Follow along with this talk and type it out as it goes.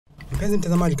Mpenzi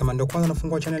mtazamaji, kama ndio kwanza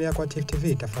unafungua channel yako ya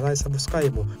TV, tafadhali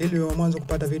subscribe ili uwe mwanzo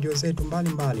kupata video zetu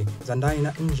mbalimbali za ndani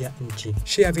na nje ya nchi.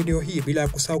 Share video hii bila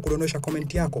kusahau kudondosha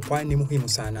comment yako, kwani ni muhimu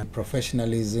sana.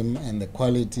 Professionalism and the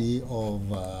quality of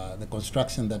the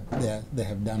construction that they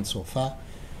have done so far,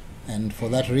 and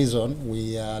for that reason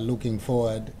we are looking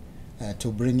forward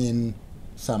to bring in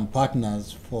some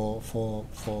partners for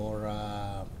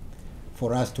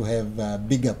us to have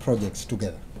bigger projects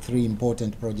together. 3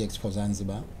 important projects for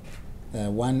Zanzibar.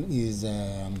 One is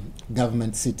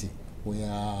Government City. We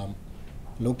are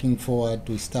looking forward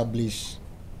to establish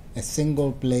a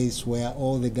single place where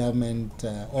all the government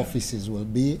offices will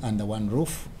be under one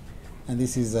roof. And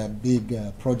this is a big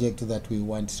project that we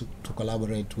want to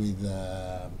collaborate with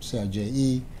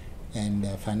CRJE and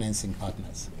financing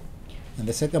partners. And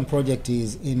the second project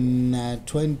is in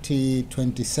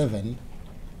 2027,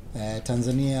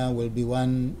 Tanzania will be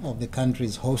one of the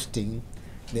countries hosting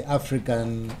the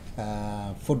African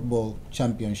Football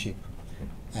Championship.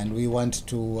 And we want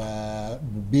to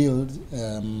build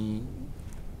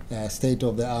a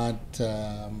state-of-the-art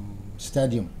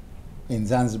stadium in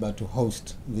Zanzibar to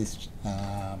host this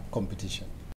competition.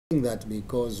 That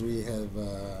because we have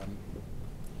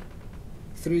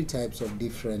 3 types of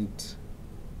different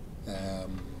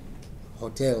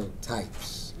hotel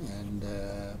types, and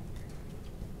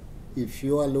if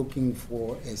you are looking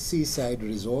for a seaside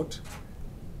resort,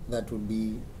 that would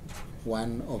be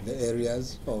one of the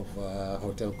areas of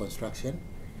hotel construction.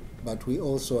 But we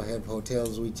also have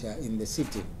hotels which are in the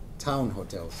city, town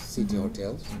hotels, city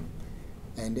hotels.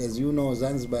 And as you know,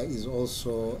 Zanzibar is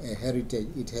also a heritage,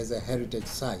 it has a heritage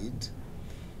site.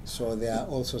 So there are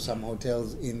also some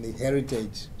hotels in the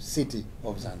heritage city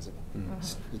of Zanzibar.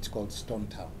 It's called Stone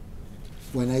Town.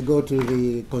 When I go to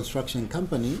the construction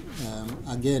company,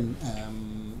 again,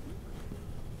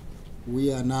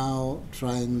 we are now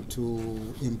trying to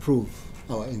improve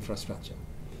our infrastructure.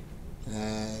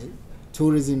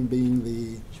 Tourism being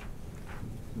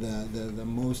the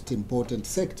most important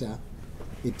sector,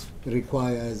 it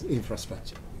requires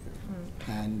infrastructure.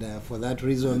 And for that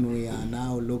reason, we are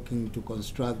now looking to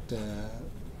construct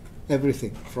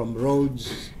everything from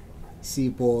roads,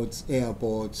 seaports,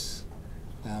 airports,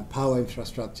 power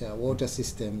infrastructure, water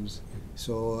systems.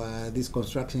 So this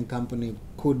construction company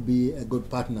could be a good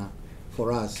partner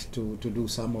for us to do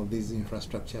some of these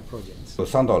infrastructure projects.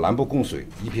 上到南部供水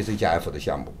EPC 加 F 的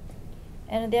项目。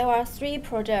 And there are 3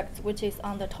 projects which is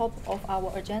on the top of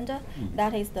our agenda.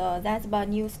 That is the Zanzibar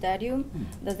New Stadium,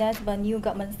 the Zanzibar New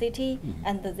Government City,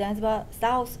 and the Zanzibar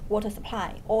South Water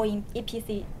Supply, all in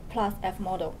EPC plus F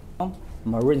model.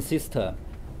 Marine system,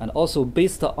 and also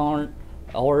based on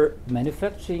our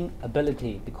manufacturing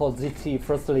ability, because ZT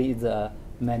firstly is a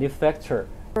manufacturer.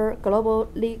 Our global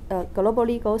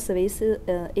legal service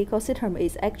ecosystem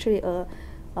is actually a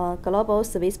global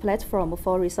service platform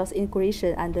for resource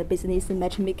integration and business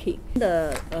matchmaking.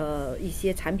 一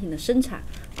些产品的生产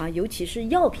尤其是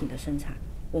药品的生产，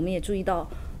我们也注意到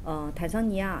坦桑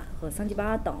尼亚和桑吉巴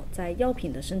拉岛在药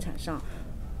品的生产上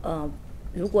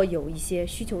如果有一些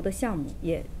需求的项目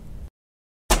也。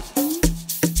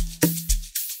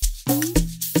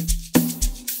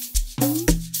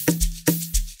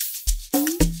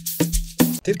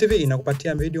 TV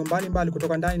inakupatia video mbalimbali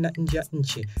kutoka ndani na nje ya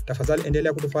nchi. Tafadhali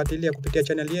endelea kutufuatilia kupitia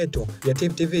channel yetu ya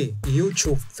TV,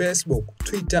 YouTube, Facebook,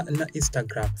 Twitter na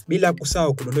Instagram. Bila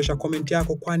kusahau kudondosha comment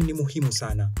yako, kwani ni muhimu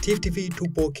sana. TV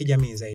tupo kijamii zaidi.